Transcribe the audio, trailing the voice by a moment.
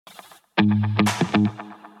Hello,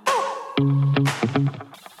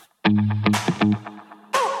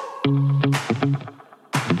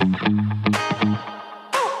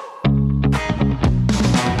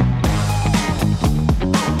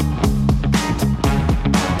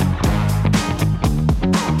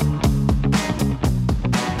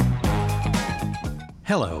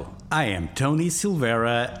 I am Tony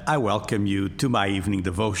Silveira. I welcome you to my evening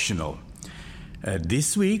devotional.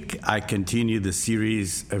 This week, I continue the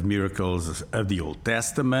series of miracles of the Old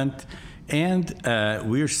Testament, and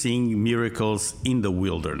we're seeing miracles in the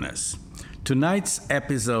wilderness. Tonight's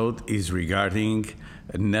episode is regarding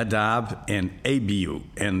Nadab and Abihu,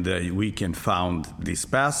 and we can find this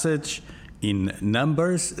passage in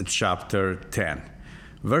Numbers chapter 10.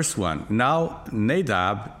 Verse 1, Now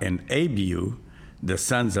Nadab and Abihu, the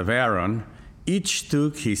sons of Aaron, each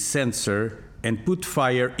took his censer and put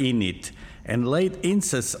fire in it, and laid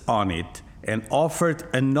incense on it, and offered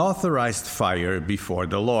unauthorized fire before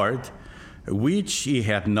the Lord, which he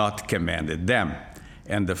had not commanded them.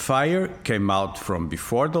 And the fire came out from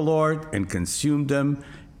before the Lord and consumed them,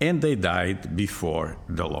 and they died before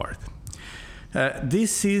the Lord.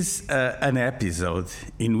 This is an episode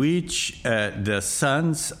in which the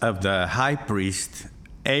sons of the high priest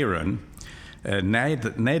Aaron,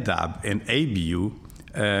 Nadab and Abihu,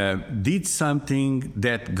 did something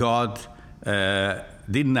that God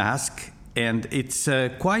didn't ask, and it's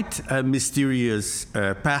quite a mysterious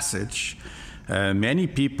passage. Many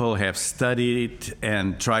people have studied it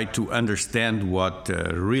and tried to understand what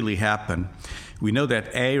really happened. We know that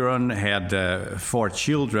Aaron had 4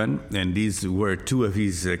 children, and these were 2 of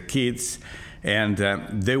his kids, and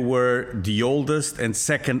they were the oldest and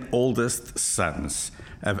second oldest sons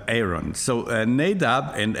of Aaron. So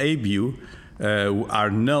Nadab and Abihu are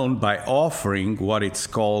known by offering what it's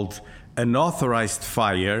called unauthorized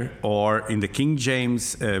fire, or in the King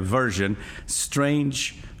James Version,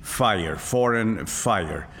 strange fire, foreign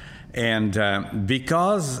fire. And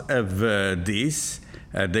because of this,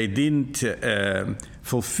 they didn't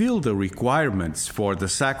fulfill the requirements for the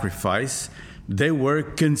sacrifice. They were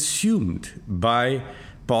consumed by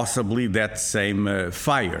possibly that same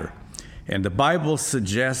fire. And the Bible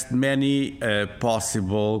suggests many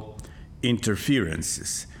possible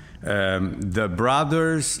interferences. The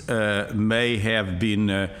brothers may have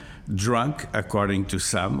been drunk, according to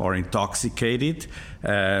some, or intoxicated,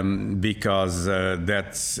 because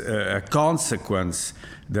that's a consequence.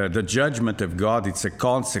 The judgment of God, it's a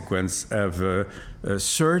consequence of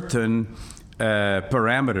certain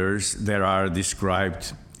parameters that are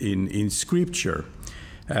described in Scripture.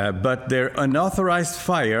 But their unauthorized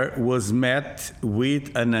fire was met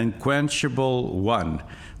with an unquenchable one,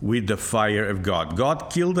 with the fire of God. God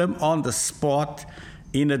killed them on the spot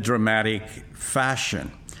in a dramatic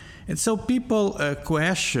fashion. And so people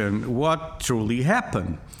question what truly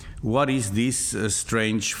happened. What is this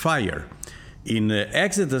strange fire? In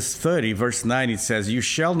Exodus 30, verse 9, it says, You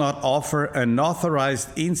shall not offer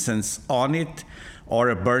unauthorized incense on it, or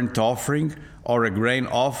a burnt offering, or a grain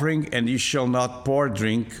offering, and you shall not pour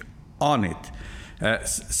drink on it.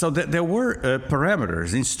 So there were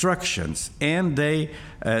parameters, instructions, and they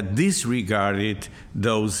disregarded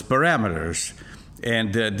those parameters.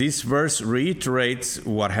 And this verse reiterates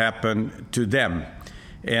what happened to them.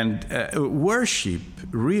 And worship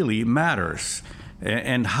really matters,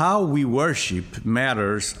 and how we worship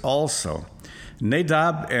matters also.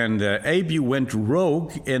 Nadab and Abihu went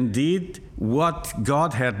rogue and did what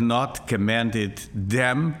God had not commanded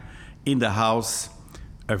them in the house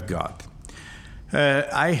of God.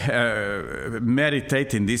 I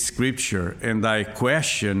meditate in this scripture, and I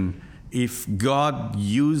question if God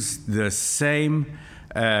used the same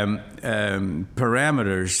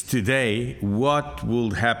parameters today, what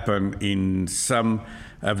will happen in some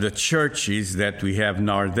of the churches that we have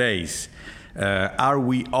nowadays? Are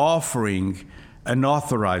we offering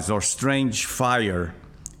unauthorized or strange fire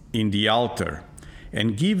in the altar?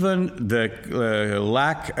 And given the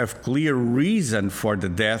lack of clear reason for the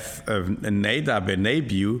death of Nadab and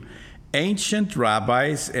Abihu, ancient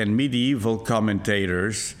rabbis and medieval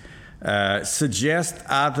commentators suggest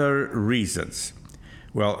other reasons.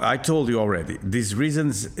 Well, I told you already, these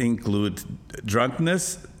reasons include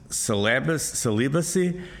drunkenness,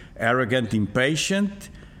 celibacy, arrogant impatience,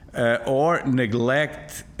 or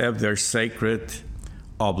neglect of their sacred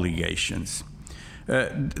obligations.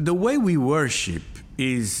 The way we worship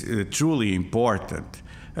is truly important.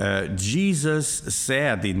 Jesus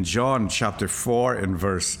said in John chapter 4 and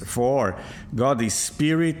verse 4, God is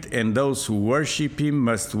spirit, and those who worship him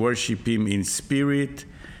must worship him in spirit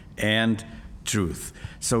and truth.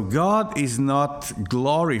 So God is not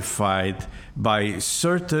glorified by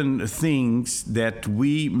certain things that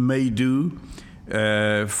we may do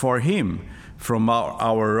for Him from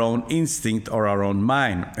our own instinct or our own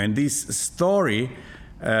mind. And this story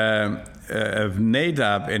of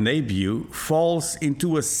Nadab and Abihu falls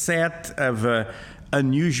into a set of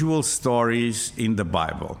unusual stories in the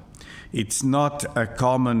Bible. It's not a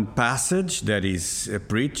common passage that is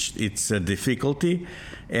preached. It's a difficulty,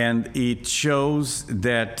 and it shows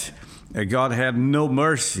that God had no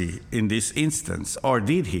mercy in this instance, or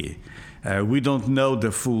did He? We don't know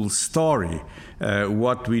the full story.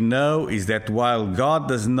 What we know is that while God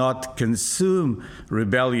does not consume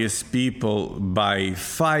rebellious people by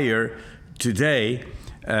fire today,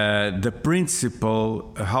 the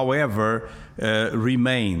principle, however,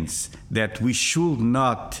 remains that we should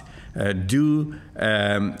not do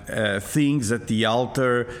things at the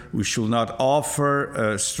altar. We should not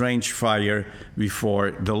offer strange fire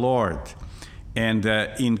before the Lord. And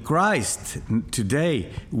in Christ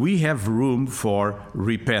today, we have room for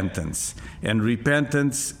repentance. And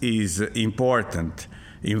repentance is important.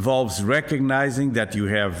 It involves recognizing that you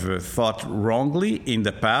have thought wrongly in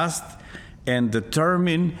the past and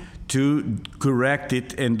determine to correct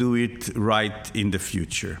it and do it right in the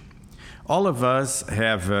future. All of us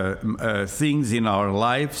have things in our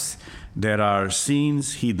lives that are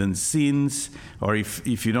sins, hidden sins, or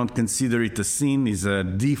if you don't consider it a sin, is a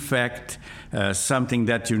defect, something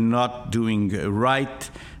that you're not doing right.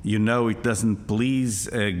 You know it doesn't please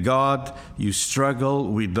God. You struggle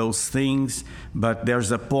with those things, but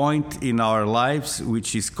there's a point in our lives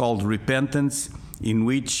which is called repentance, in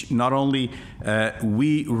which not only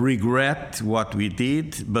we regret what we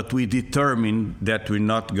did, but we determine that we're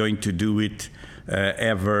not going to do it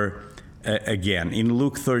ever again. In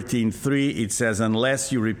Luke 13:3, it says,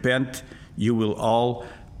 "Unless you repent, you will all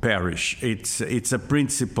perish." It's a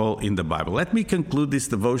principle in the Bible. Let me conclude this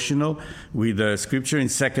devotional with a scripture in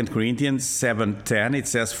 2 Corinthians 7:10. It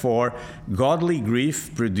says, "For godly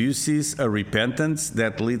grief produces a repentance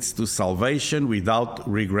that leads to salvation without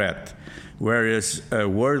regret, whereas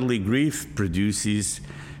worldly grief produces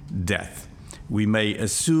death." We may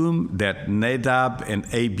assume that Nadab and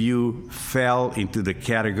Abihu fell into the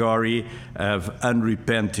category of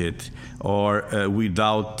unrepented or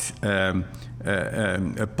without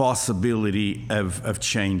a possibility of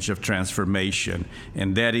change, of transformation.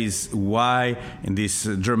 And that is why in this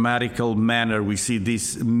dramatical manner we see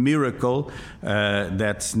this miracle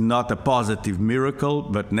that's not a positive miracle,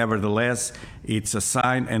 but nevertheless it's a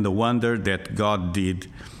sign and a wonder that God did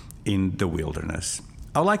in the wilderness.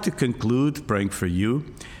 I'd like to conclude praying for you.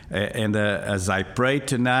 And as I pray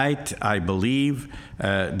tonight, I believe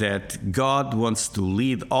that God wants to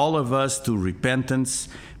lead all of us to repentance.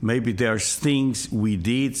 Maybe there's things we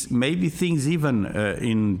did, maybe things even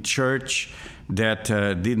in church that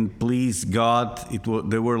didn't please God.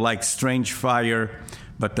 They were like strange fire,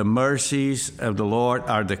 but the mercies of the Lord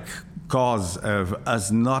are the cause of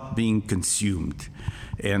us not being consumed.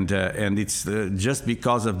 And it's just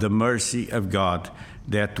because of the mercy of God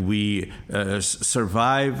that we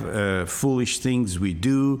survive foolish things we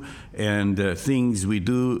do and things we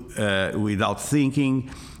do without thinking.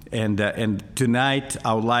 And tonight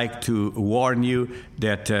I would like to warn you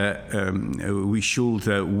that we should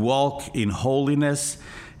walk in holiness,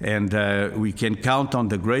 and we can count on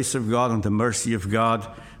the grace of God, on the mercy of God,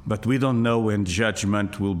 but we don't know when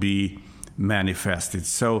judgment will be manifested.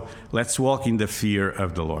 So let's walk in the fear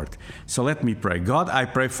of the Lord. So let me pray. God, I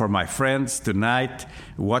pray for my friends tonight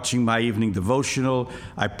watching my evening devotional.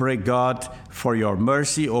 I pray, God, for your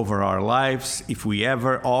mercy over our lives. If we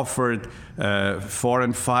ever offered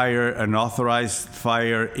foreign fire, unauthorized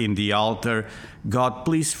fire in the altar, God,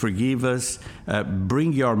 please forgive us.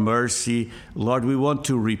 Bring your mercy. Lord, we want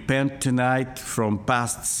to repent tonight from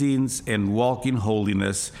past sins and walk in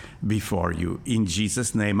holiness before you. In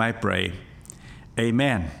Jesus' name I pray.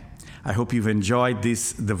 Amen. I hope you've enjoyed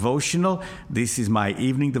this devotional. This is my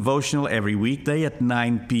evening devotional every weekday at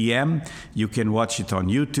 9 p.m. You can watch it on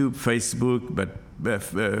YouTube, Facebook,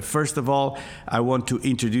 but first of all, I want to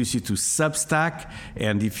introduce you to Substack.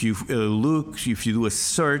 And if you if you do a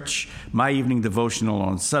search, My Evening Devotional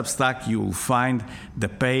on Substack, you will find the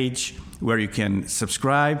page where you can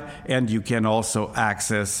subscribe, and you can also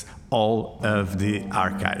access all of the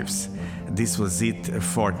archives. This was it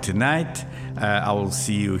for tonight. I will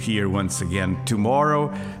see you here once again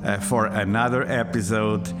tomorrow for another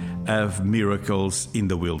episode of Miracles in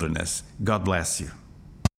the Wilderness. God bless you.